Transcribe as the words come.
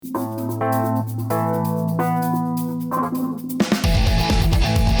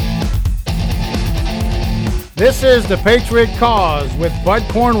This is the Patriot Cause with Bud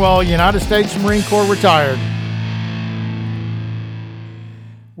Cornwell, United States Marine Corps retired.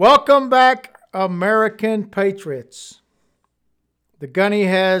 Welcome back, American patriots. The Gunny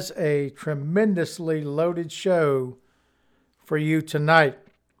has a tremendously loaded show for you tonight.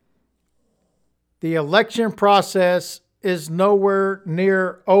 The election process is nowhere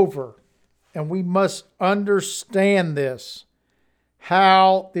near over, and we must understand this.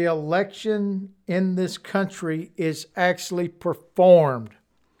 How the election in this country is actually performed.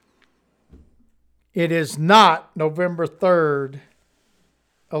 It is not November 3rd,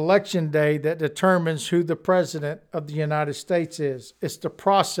 Election Day, that determines who the President of the United States is. It's the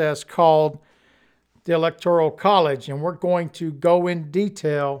process called the Electoral College, and we're going to go in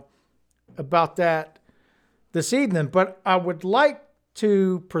detail about that this evening. But I would like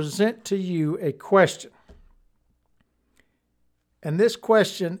to present to you a question. And this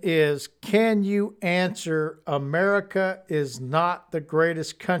question is, can you answer America is not the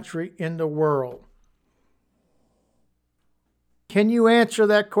greatest country in the world? Can you answer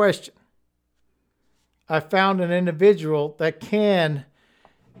that question? I found an individual that can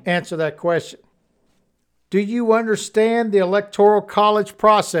answer that question. Do you understand the Electoral College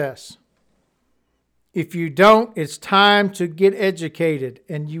process? If you don't, it's time to get educated,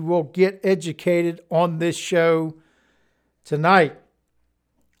 and you will get educated on this show tonight.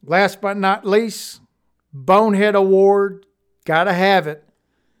 Last but not least, Bonehead Award, gotta have it.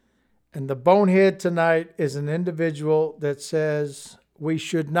 And the Bonehead tonight is an individual that says we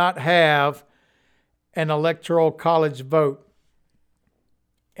should not have an electoral college vote.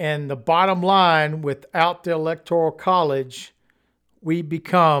 And the bottom line, without the electoral college, we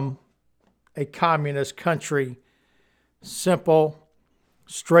become a communist country. Simple,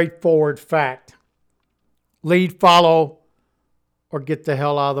 straightforward fact. Lead, follow, or get the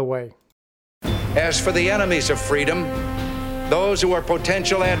hell out of the way. As for the enemies of freedom, those who are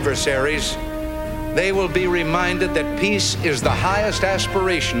potential adversaries, they will be reminded that peace is the highest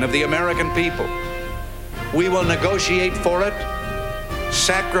aspiration of the American people. We will negotiate for it,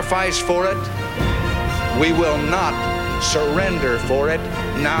 sacrifice for it. We will not surrender for it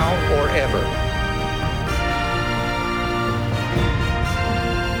now or ever.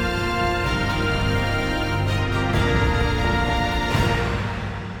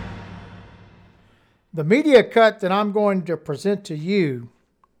 The media cut that I'm going to present to you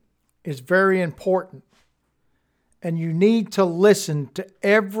is very important, and you need to listen to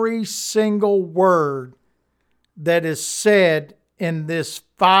every single word that is said in this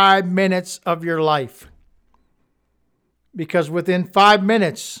 5 minutes of your life. Because within 5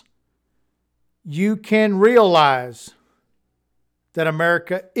 minutes, you can realize that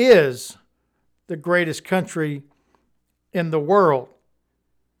America is the greatest country in the world.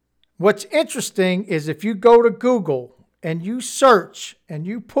 What's interesting is if you go to Google and you search and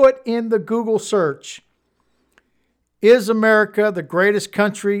you put in the Google search, is America the greatest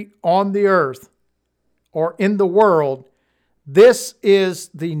country on the earth or in the world? This is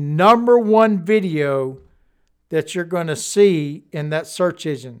the number one video that you're going to see in that search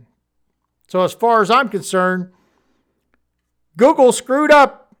engine. So as far as I'm concerned, Google screwed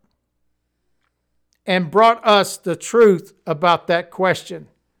up and brought us the truth about that question.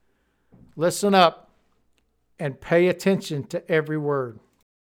 Listen up and pay attention to every word.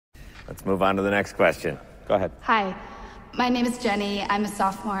 Let's move on to the next question. Go ahead. Hi, my name is Jenny. I'm a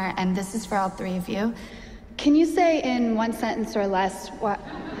sophomore, and this is for all three of you. Can you say in one sentence or less what...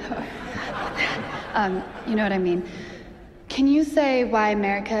 you know what I mean. Can you say why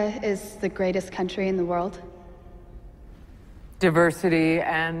America is the greatest country in the world? Diversity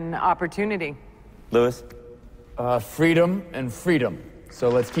and opportunity. Lewis? Freedom and freedom. So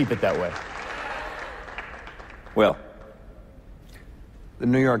let's keep it that way. Will? The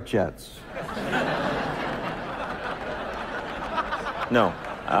New York Jets. No,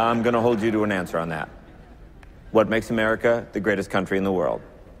 I'm going to hold you to an answer on that. What makes America the greatest country in the world?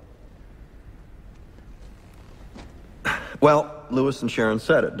 Well, Lewis and Sharon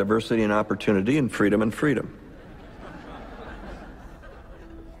said it. Diversity and opportunity and freedom.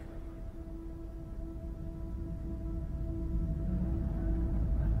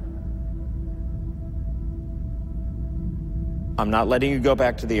 I'm not letting you go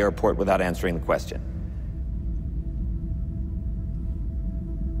back to the airport without answering the question.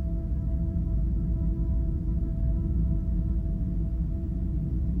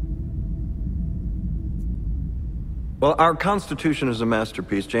 Well, our Constitution is a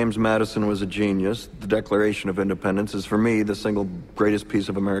masterpiece. James Madison was a genius. The Declaration of Independence is, for me, the single greatest piece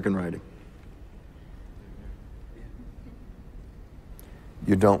of American writing.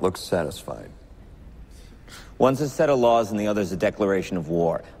 You don't look satisfied. One's a set of laws and the other's a declaration of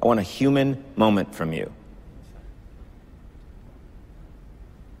war. I want a human moment from you.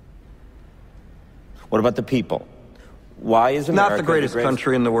 What about the people? Why is America Not the greatest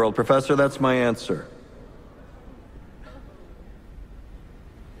country in the world, Professor. That's my answer.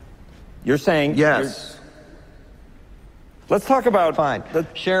 You're saying... Yes. Let's talk about... Fine.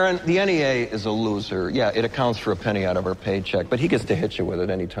 Sharon, the NEA is a loser. Yeah, it accounts for a penny out of our paycheck, but he gets to hit you with it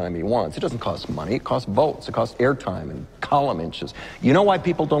anytime he wants. It doesn't cost money. It costs votes. It costs airtime and column inches. You know why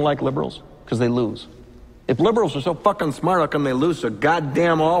people don't like liberals? Because they lose. If liberals are so fucking smart, how come they lose so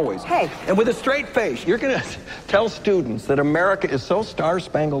goddamn always? Hey. And with a straight face, you're going to tell students that America is so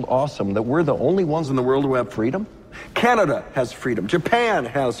star-spangled awesome that we're the only ones in the world who have freedom? Canada has freedom. Japan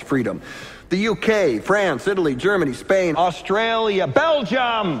has freedom. The UK, France, Italy, Germany, Spain, Australia,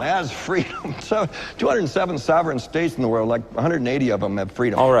 Belgium has freedom. So 207 sovereign states in the world, like 180 of them have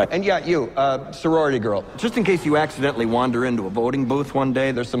freedom. All right. And yeah, you, sorority girl, just in case you accidentally wander into a voting booth one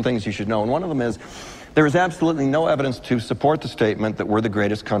day, there's some things you should know. And one of them is, there is absolutely no evidence to support the statement that we're the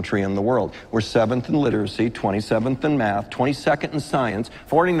greatest country in the world. We're 7th in literacy, 27th in math, 22nd in science,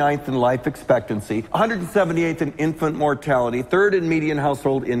 49th in life expectancy, 178th in infant mortality, 3rd in median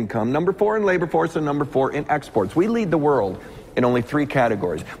household income, number 4 in labor force, and number 4 in exports. We lead the world in only 3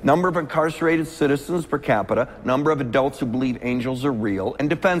 categories: number of incarcerated citizens per capita, number of adults who believe angels are real, and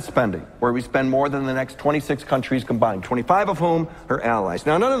defense spending, where we spend more than the next 26 countries combined, 25 of whom are allies.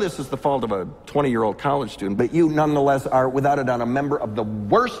 Now, none of this is the fault of a 20-year-old college student, but you nonetheless are, without a doubt, a member of the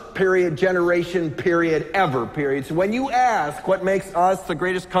worst generation ever. So when you ask what makes us the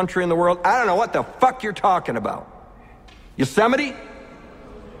greatest country in the world, I don't know what the fuck you're talking about. Yosemite?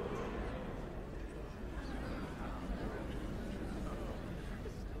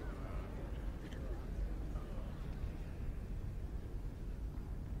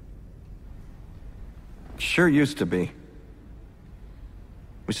 Sure used to be.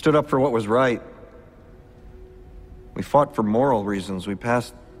 We stood up for what was right. We fought for moral reasons. We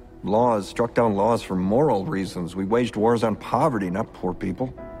passed laws, struck down laws for moral reasons. We waged wars on poverty, not poor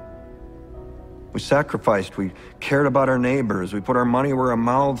people. We sacrificed. We cared about our neighbors. We put our money where our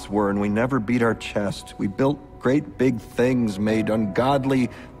mouths were, and we never beat our chest. We built great big things, made ungodly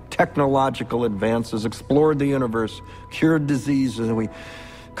technological advances, explored the universe, cured diseases, and we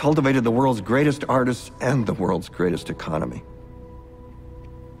cultivated the world's greatest artists and the world's greatest economy.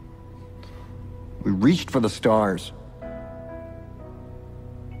 We reached for the stars,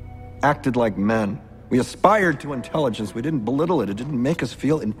 acted like men. We aspired to intelligence. We didn't belittle it. It didn't make us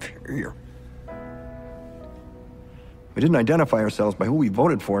feel inferior. We didn't identify ourselves by who we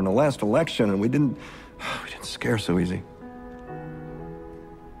voted for in the last election, and we didn't scare so easy.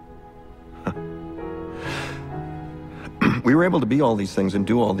 We were able to be all these things and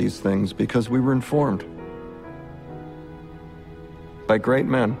do all these things because we were informed by great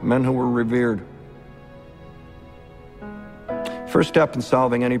men who were revered. First step in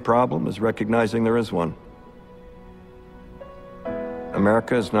solving any problem is recognizing there is one.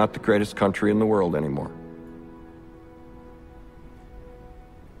 America is not the greatest country in the world anymore.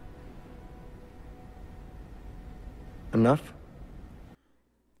 Enough?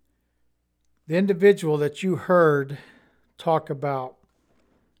 The individual that you heard talk about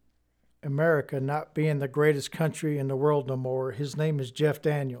America not being the greatest country in the world no more, his name is Jeff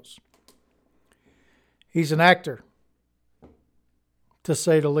Daniels. He's an actor, to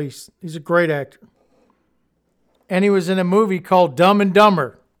say the least. He's a great actor. And he was in a movie called Dumb and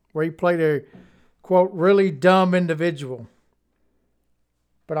Dumber, where he played a, quote, really dumb individual.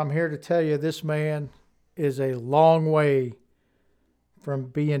 But I'm here to tell you, this man is a long way from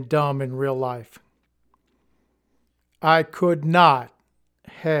being dumb in real life. I could not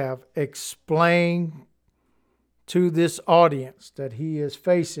have explained to this audience that he is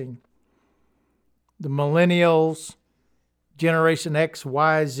facing the millennials, Generation X,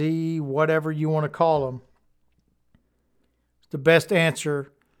 Y, Z, whatever you want to call them, the best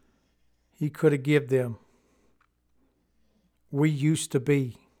answer he could have given them. We used to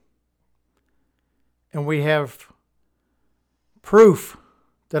be. And we have proof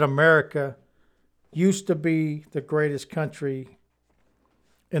that America used to be the greatest country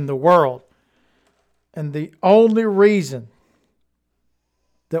in the world. And the only reason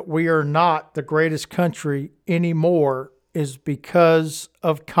that we are not the greatest country anymore is because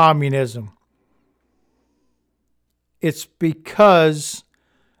of communism. It's because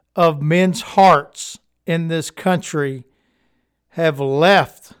of men's hearts in this country have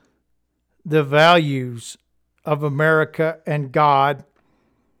left the values of America and God,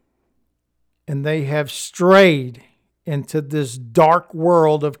 and they have strayed into this dark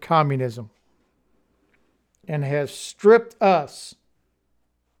world of communism and has stripped us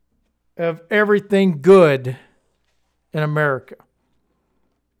of everything good in America.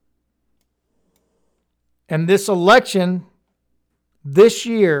 And this election this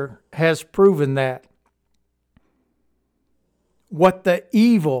year has proven that. What the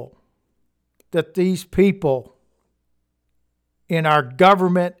evil that these people in our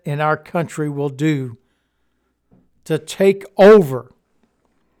government, in our country will do to take over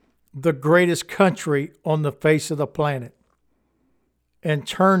the greatest country on the face of the planet and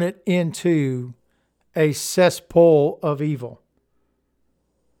turn it into a cesspool of evil.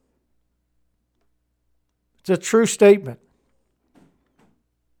 It's a true statement,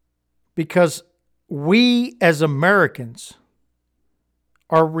 because we as Americans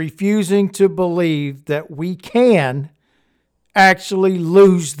are refusing to believe that we can actually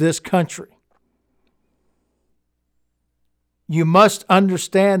lose this country. You must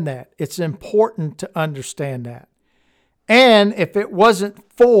understand that. It's important to understand that. And if it wasn't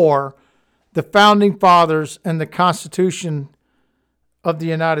for the Founding Fathers and the Constitution of the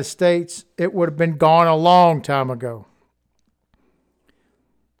United States, it would have been gone a long time ago.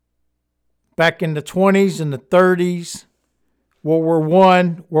 Back in the 20s and the 30s, World War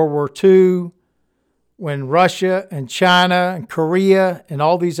I, World War II, when Russia and China and Korea and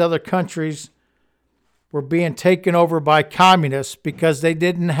all these other countries were being taken over by communists because they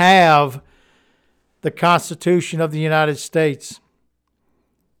didn't have the Constitution of the United States.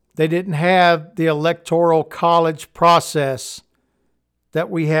 They didn't have the electoral college process that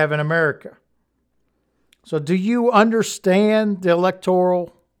we have in America. So do you understand the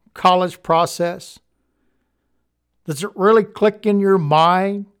electoral college process? Does it really click in your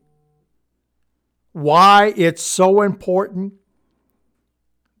mind why it's so important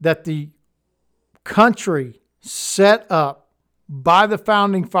that the country set up by the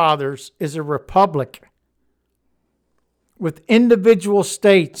Founding Fathers is a republic with individual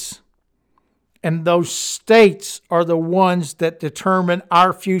states, and those states are the ones that determine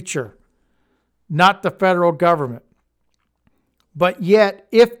our future, not the federal government. But yet,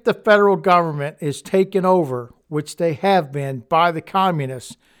 if the federal government is taken over, which they have been by the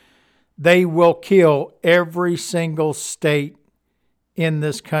communists, they will kill every single state in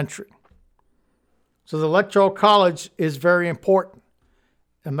this country. So the Electoral College is very important.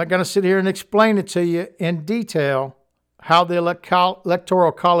 I'm not going to sit here and explain it to you in detail how the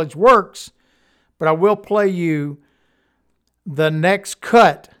Electoral College works, but I will play you the next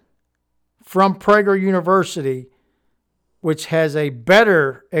cut from Prager University, which has a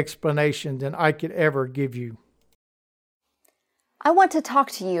better explanation than I could ever give you. I want to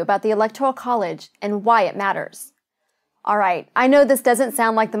talk to you about the Electoral College and why it matters. All right, I know this doesn't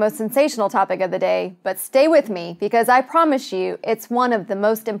sound like the most sensational topic of the day, but stay with me because I promise you it's one of the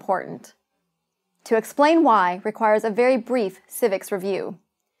most important. To explain why requires a very brief civics review.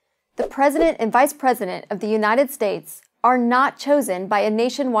 The President and Vice President of the United States are not chosen by a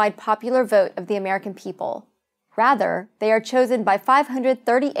nationwide popular vote of the American people. Rather, they are chosen by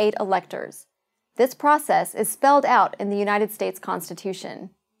 538 electors. This process is spelled out in the United States Constitution.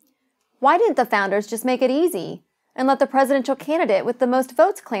 Why didn't the founders just make it easy and let the presidential candidate with the most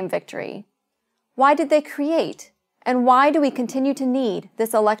votes claim victory? Why did they create, and why do we continue to need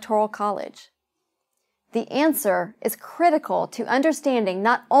this Electoral College? The answer is critical to understanding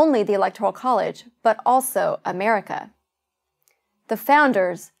not only the Electoral College, but also America. The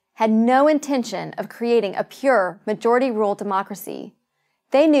founders had no intention of creating a pure majority-rule democracy.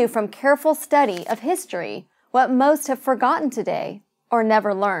 They knew from careful study of history what most have forgotten today or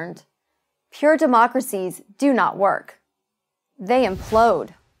never learned. Pure democracies do not work. They implode.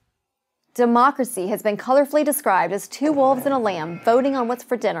 Democracy has been colorfully described as two wolves and a lamb voting on what's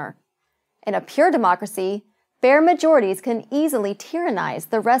for dinner. In a pure democracy, bare majorities can easily tyrannize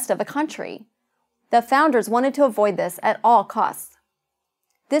the rest of a country. The founders wanted to avoid this at all costs.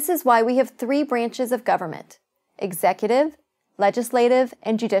 This is why we have three branches of government: executive, legislative,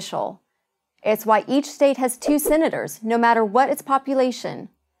 and judicial. It's why each state has 2 senators, no matter what its population,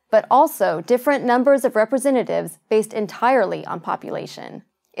 but also different numbers of representatives based entirely on population.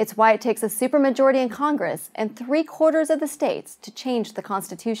 It's why it takes a supermajority in Congress and 3/4 of the states to change the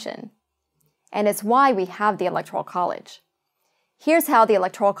Constitution. And it's why we have the Electoral College. Here's how the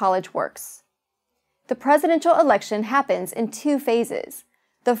Electoral College works. The presidential election happens in 2 phases.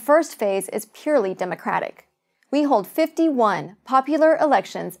 The first phase is purely democratic. We hold 51 popular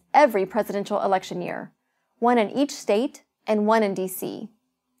elections every presidential election year, 1 in each state and 1 in D.C.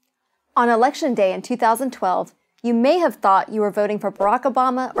 On Election Day in 2012, you may have thought you were voting for Barack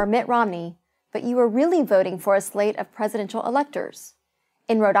Obama or Mitt Romney, but you are really voting for a slate of presidential electors.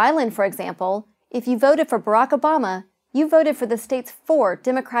 In Rhode Island, for example, if you voted for Barack Obama, you voted for the state's 4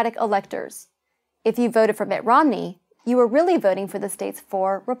 Democratic electors. If you voted for Mitt Romney, you were really voting for the state's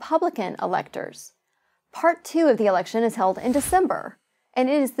 4 Republican electors. Part 2 of the election is held in December, and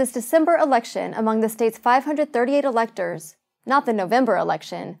it is this December election among the state's 538 electors, not the November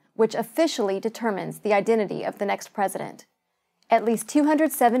election, which officially determines the identity of the next president. At least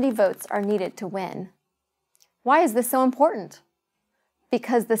 270 votes are needed to win. Why is this so important?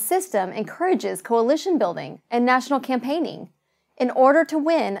 Because the system encourages coalition building and national campaigning. In order to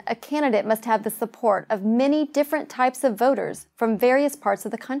win, a candidate must have the support of many different types of voters from various parts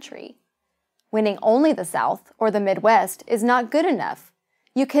of the country. Winning only the South or the Midwest is not good enough.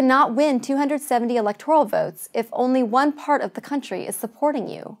 You cannot win 270 electoral votes if only one part of the country is supporting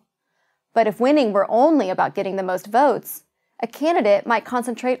you. But if winning were only about getting the most votes, a candidate might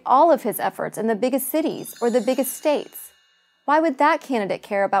concentrate all of his efforts in the biggest cities or the biggest states. Why would that candidate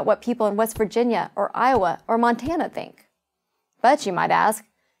care about what people in West Virginia or Iowa or Montana think? But you might ask,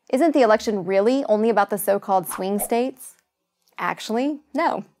 isn't the election really only about the so-called swing states? Actually,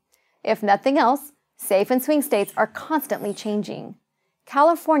 no. If nothing else, safe and swing states are constantly changing.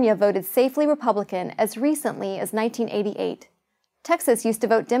 California voted safely Republican as recently as 1988. Texas used to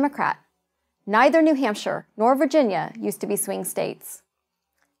vote Democrat. Neither New Hampshire nor Virginia used to be swing states.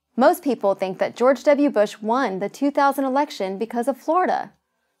 Most people think that George W. Bush won the 2000 election because of Florida.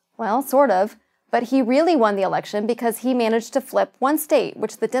 Well, sort of, but he really won the election because he managed to flip one state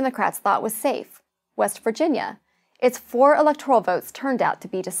which the Democrats thought was safe, West Virginia. Its 4 electoral votes turned out to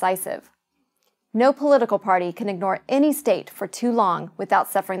be decisive. No political party can ignore any state for too long without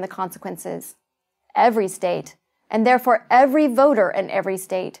suffering the consequences. Every state, and therefore every voter in every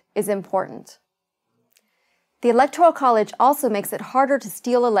state, is important. The Electoral College also makes it harder to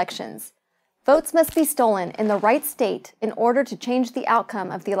steal elections. Votes must be stolen in the right state in order to change the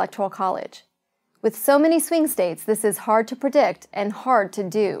outcome of the Electoral College. With so many swing states, this is hard to predict and hard to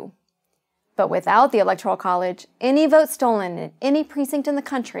do. But without the Electoral College, any vote stolen in any precinct in the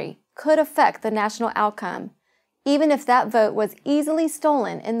country could affect the national outcome, even if that vote was easily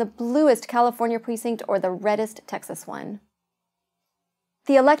stolen in the bluest California precinct or the reddest Texas one.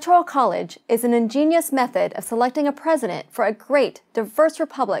 The Electoral College is an ingenious method of selecting a president for a great, diverse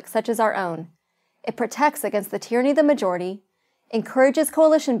republic such as our own. It protects against the tyranny of the majority, encourages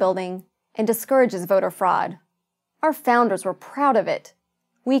coalition building, and discourages voter fraud. Our founders were proud of it.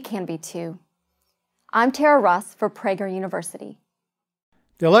 We can be too. I'm Tara Ross for Prager University.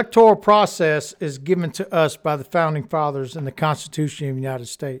 The electoral process is given to us by the Founding Fathers in the Constitution of the United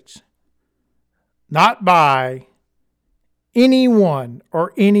States, not by anyone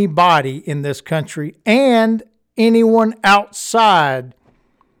or anybody in this country and anyone outside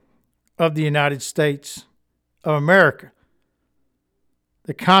of the United States of America.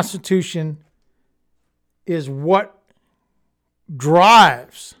 The Constitution is what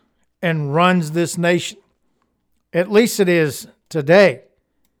drives and runs this nation. At least it is today.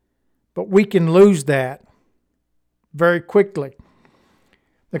 But we can lose that very quickly.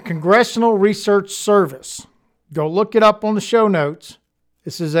 The Congressional Research Service, go look it up on the show notes.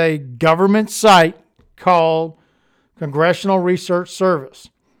 This is a government site called Congressional Research Service.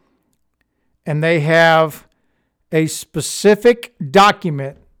 And they have a specific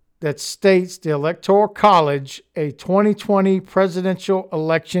document that states the Electoral College, a 2020 presidential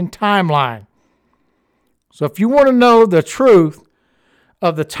election timeline. So if you want to know the truth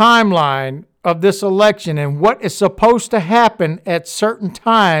of the timeline of this election and what is supposed to happen at certain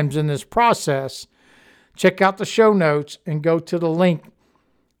times in this process, check out the show notes and go to the link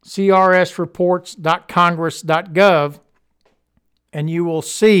crsreports.congress.gov, and you will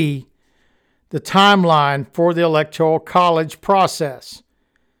see the timeline for the Electoral College process.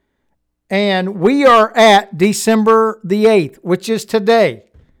 And we are at December the 8th, which is today.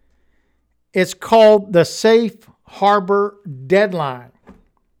 It's called the Safe Harbor Deadline.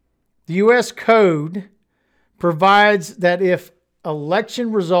 The U.S. Code provides that if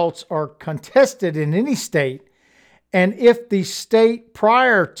election results are contested in any state, and if the state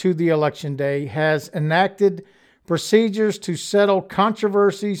prior to the election day has enacted procedures to settle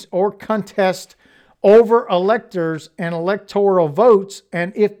controversies or contest over electors and electoral votes,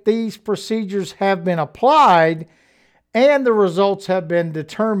 and if these procedures have been applied and the results have been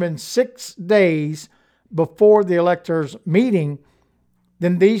determined 6 days before the electors' meeting,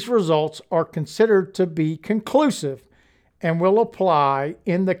 then these results are considered to be conclusive and will apply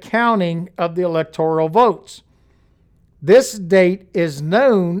in the counting of the electoral votes. This date is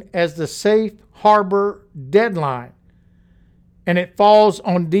known as the Safe Harbor Deadline, and it falls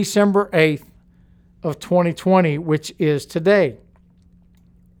on December 8th, of 2020, which is today.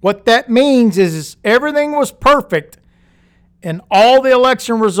 What that means is everything was perfect and all the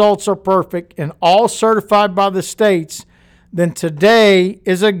election results are perfect and all certified by the states, then today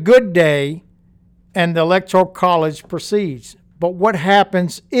is a good day and the Electoral College proceeds. But what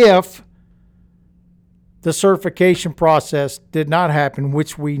happens if the certification process did not happen,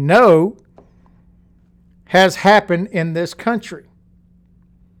 which we know has happened in this country?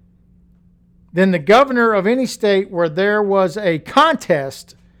 Then the governor of any state where there was a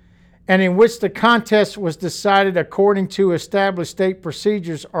contest and in which the contest was decided according to established state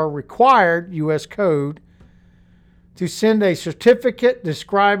procedures are required, U.S. Code, to send a certificate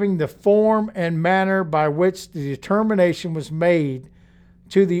describing the form and manner by which the determination was made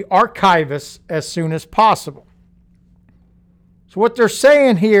to the archivist as soon as possible. So what they're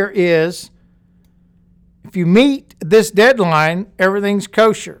saying here is, if you meet this deadline, everything's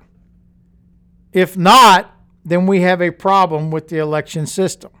kosher. If not, then we have a problem with the election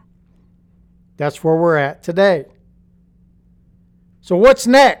system. That's where we're at today. So what's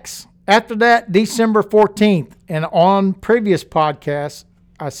next? After that, December 14th, and on previous podcasts,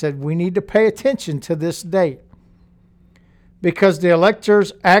 I said we need to pay attention to this date because the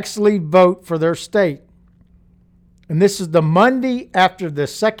electors actually vote for their state. And this is the Monday after the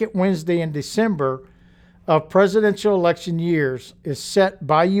second Wednesday in December of presidential election years is set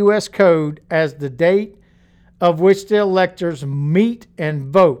by U.S. Code as the date of which the electors meet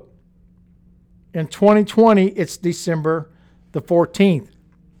and vote. In 2020, it's December the 14th.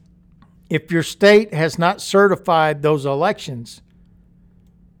 If your state has not certified those elections,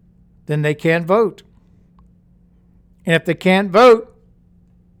 then they can't vote. And if they can't vote,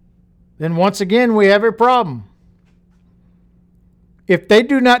 then once again we have a problem. If they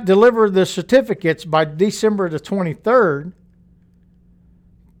do not deliver the certificates by December the 23rd,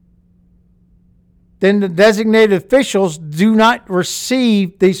 then the designated officials do not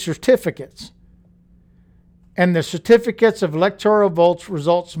receive these certificates. And the certificates of electoral votes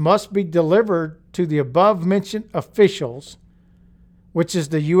results must be delivered to the above-mentioned officials, which is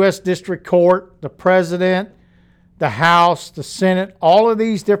the U.S. District Court, the President, the House, the Senate, all of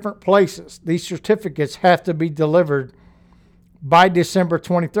these different places. These certificates have to be delivered by December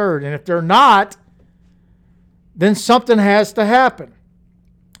 23rd. And if they're not, then something has to happen.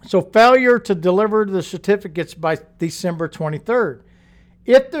 So failure to deliver the certificates by December 23rd.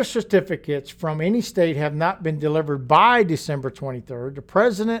 If the certificates from any state have not been delivered by December 23rd, the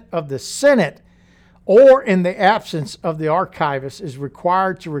President of the Senate, or in the absence of the archivist, is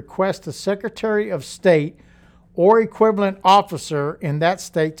required to request the Secretary of State or equivalent officer in that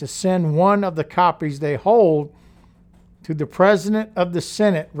state to send one of the copies they hold to the President of the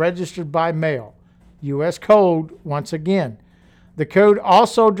Senate registered by mail. U.S. Code, once again. The code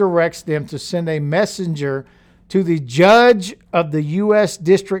also directs them to send a messenger to the judge of the U.S.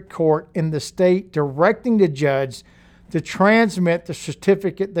 District Court in the state, directing the judge to transmit the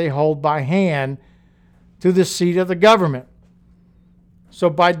certificate they hold by hand to the seat of the government. So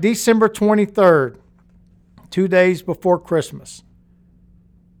by December 23rd, 2 days before Christmas,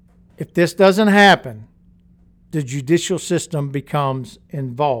 if this doesn't happen, the judicial system becomes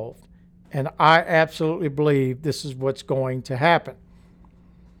involved. And I absolutely believe this is what's going to happen.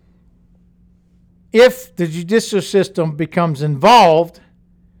 If the judicial system becomes involved,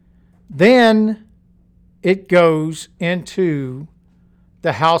 then it goes into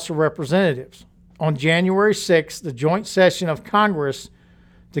the House of Representatives. On January 6th, the joint session of Congress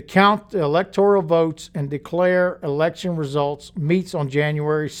to count the electoral votes and declare election results meets on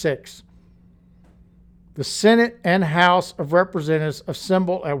January 6th. The Senate and House of Representatives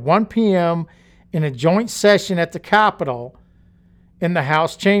assemble at 1 p.m. in a joint session at the Capitol in the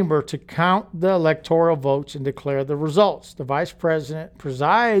House chamber to count the electoral votes and declare the results. The Vice President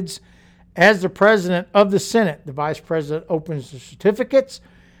presides as the President of the Senate. The Vice President opens the certificates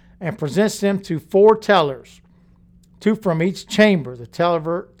and presents them to 4 tellers, 2 from each chamber. The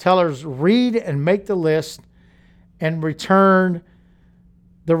tellers read and make the list and return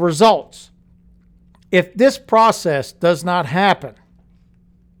the results. If this process does not happen,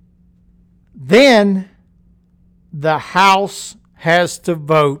 then the House has to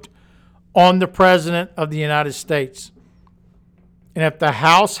vote on the President of the United States. And if the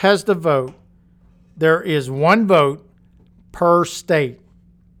House has to vote, there is 1 vote per state.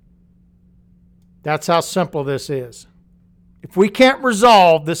 That's how simple this is. If we can't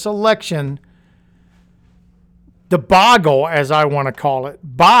resolve this election debacle, as I want to call it,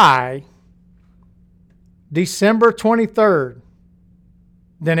 by December 23rd,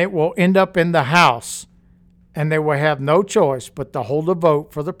 then it will end up in the House, and they will have no choice but to hold a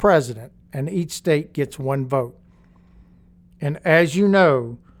vote for the President and each state gets one vote. And as you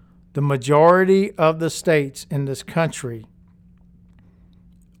know, the majority of the states in this country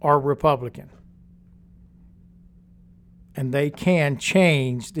are Republican. And they can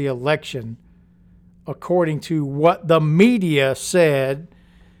change the election according to what the media said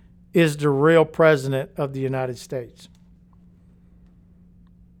is the real president of the United States.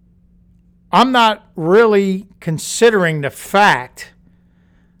 I'm not really considering the fact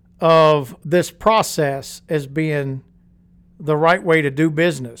of this process as being the right way to do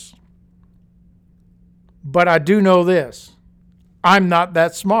business. But I do know this. I'm not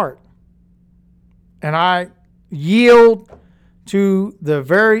that smart. And I yield to the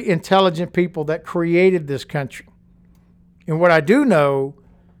very intelligent people that created this country. And what I do know,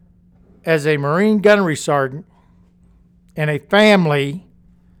 as a Marine gunnery sergeant and a family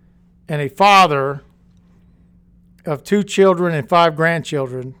and a father of 2 children and 5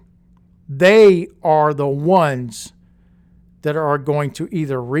 grandchildren, they are the ones that are going to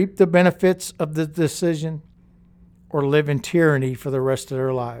either reap the benefits of the decision or live in tyranny for the rest of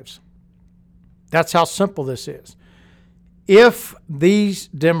their lives. That's how simple this is. If these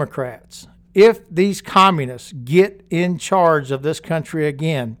Democrats, if these communists get in charge of this country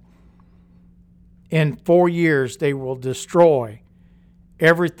again, in 4 years, they will destroy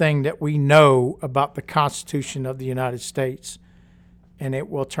everything that we know about the Constitution of the United States, and it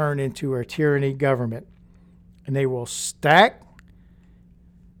will turn into a tyranny government. And they will stack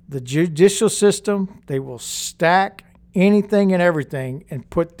the judicial system, they will stack anything and everything, and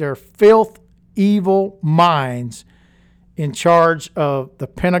put their filth, evil minds in charge of the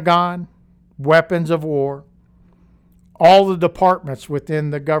Pentagon, weapons of war, all the departments within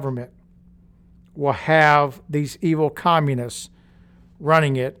the government will have these evil communists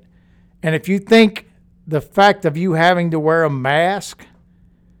running it. And if you think the fact of you having to wear a mask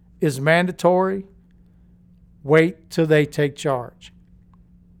is mandatory, wait till they take charge.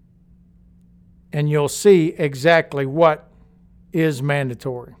 And you'll see exactly what is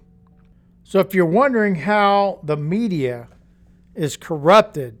mandatory. So if you're wondering how the media is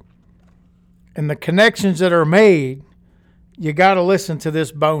corrupted and the connections that are made, you got to listen to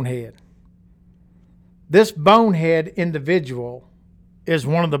this bonehead. This bonehead individual is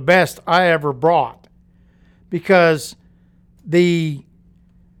one of the best I ever brought, because the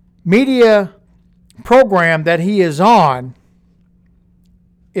media program that he is on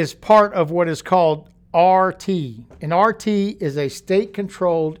is part of what is called RT. And RT is a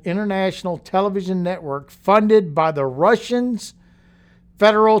state-controlled international television network funded by the Russians'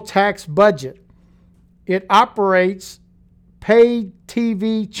 federal tax budget. It operates paid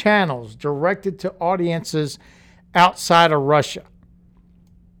TV channels directed to audiences outside of Russia.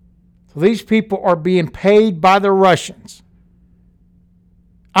 So these people are being paid by the Russians.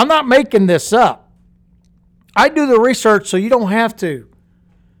 I'm not making this up. I do the research so you don't have to.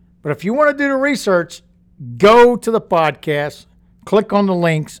 But if you want to do the research, go to the podcast, click on the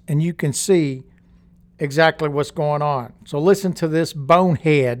links, and you can see exactly what's going on. So listen to this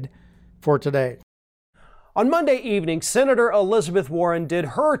bonehead for today. On Monday evening, Senator Elizabeth Warren did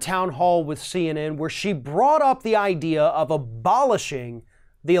her town hall with CNN, where she brought up the idea of abolishing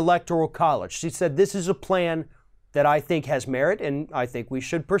the Electoral College. She said, this is a plan that I think has merit, and I think we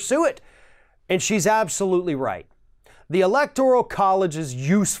should pursue it. And she's absolutely right. The Electoral College's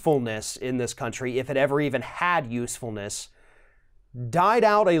usefulness in this country, if it ever even had usefulness, died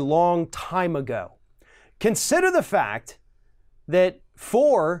out a long time ago. Consider the fact that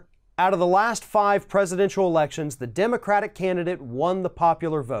 4 out of the last 5 presidential elections, the Democratic candidate won the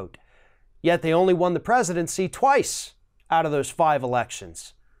popular vote. Yet they only won the presidency twice out of those 5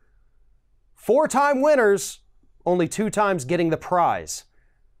 elections. 4-time winners, only 2 times getting the prize.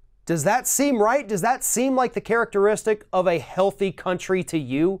 Does that seem right? Does that seem like the characteristic of a healthy country to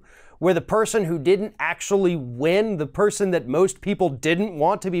you, where the person who didn't actually win, the person that most people didn't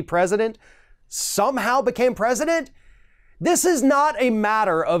want to be president, somehow became president? This is not a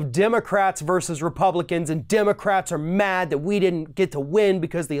matter of Democrats versus Republicans, and Democrats are mad that we didn't get to win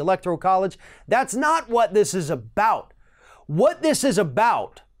because of the Electoral College. That's not what this is about. What this is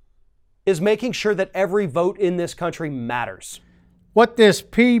about is making sure that every vote in this country matters. What this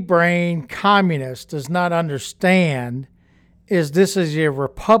pea-brain communist does not understand is this is a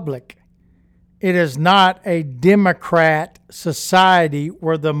republic. It is not a Democrat society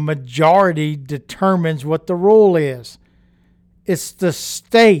where the majority determines what the rule is. It's the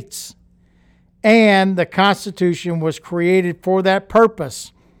states. And the Constitution was created for that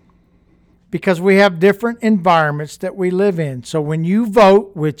purpose, because we have different environments that we live in. So when you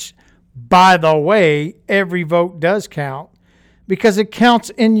vote, which, by the way, every vote does count, because it counts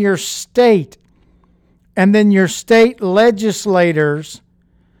in your state. And then your state legislators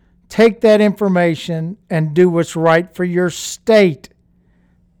take that information and do what's right for your state.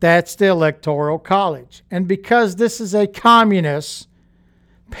 That's the Electoral College. And because this is a communist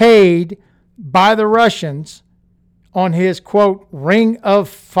paid by the Russians on his, quote, Ring of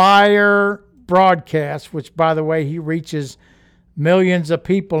Fire broadcast, which, by the way, he reaches millions of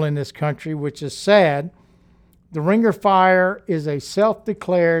people in this country, which is sad. The Ring of Fire is a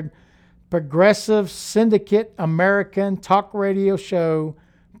self-declared progressive syndicate American talk radio show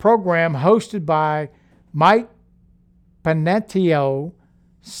program hosted by Mike Panettiere,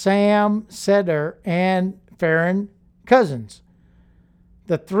 Sam Seder, and Farron Cousins.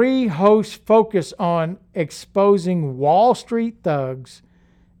 The three hosts focus on exposing Wall Street thugs,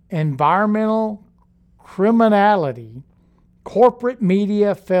 environmental criminality, corporate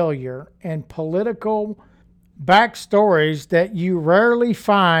media failure, and political backstories that you rarely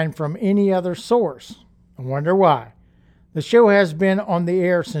find from any other source. I wonder why. The show has been on the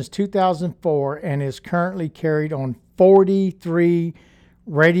air since 2004 and is currently carried on 43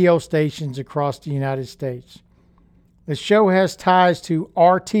 radio stations across the United States. The show has ties to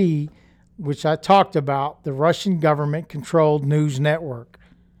RT, which I talked about, the Russian government-controlled news network.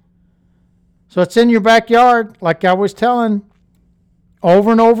 So it's in your backyard, like I was telling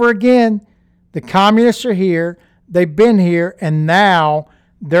over and over again. The communists are here, they've been here, and now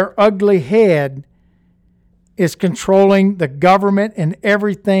their ugly head is controlling the government and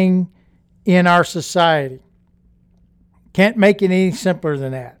everything in our society. Can't make it any simpler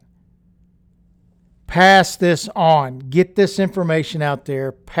than that. Pass this on. Get this information out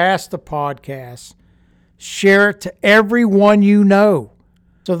there. Pass the podcast. Share it to everyone you know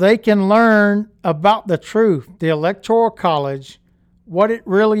so they can learn about the truth, the Electoral College, what it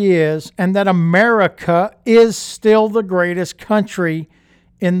really is, and that America is still the greatest country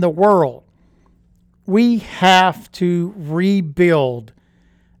in the world. We have to rebuild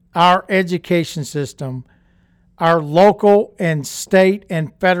our education system, our local and state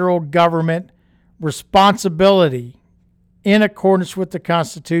and federal government responsibility in accordance with the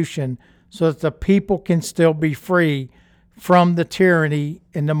Constitution so that the people can still be free from the tyranny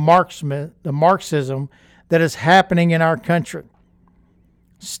and the Marxism that is happening in our country.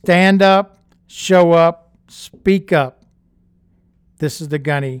 Stand up, show up, speak up. This is the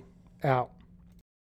Gunny out.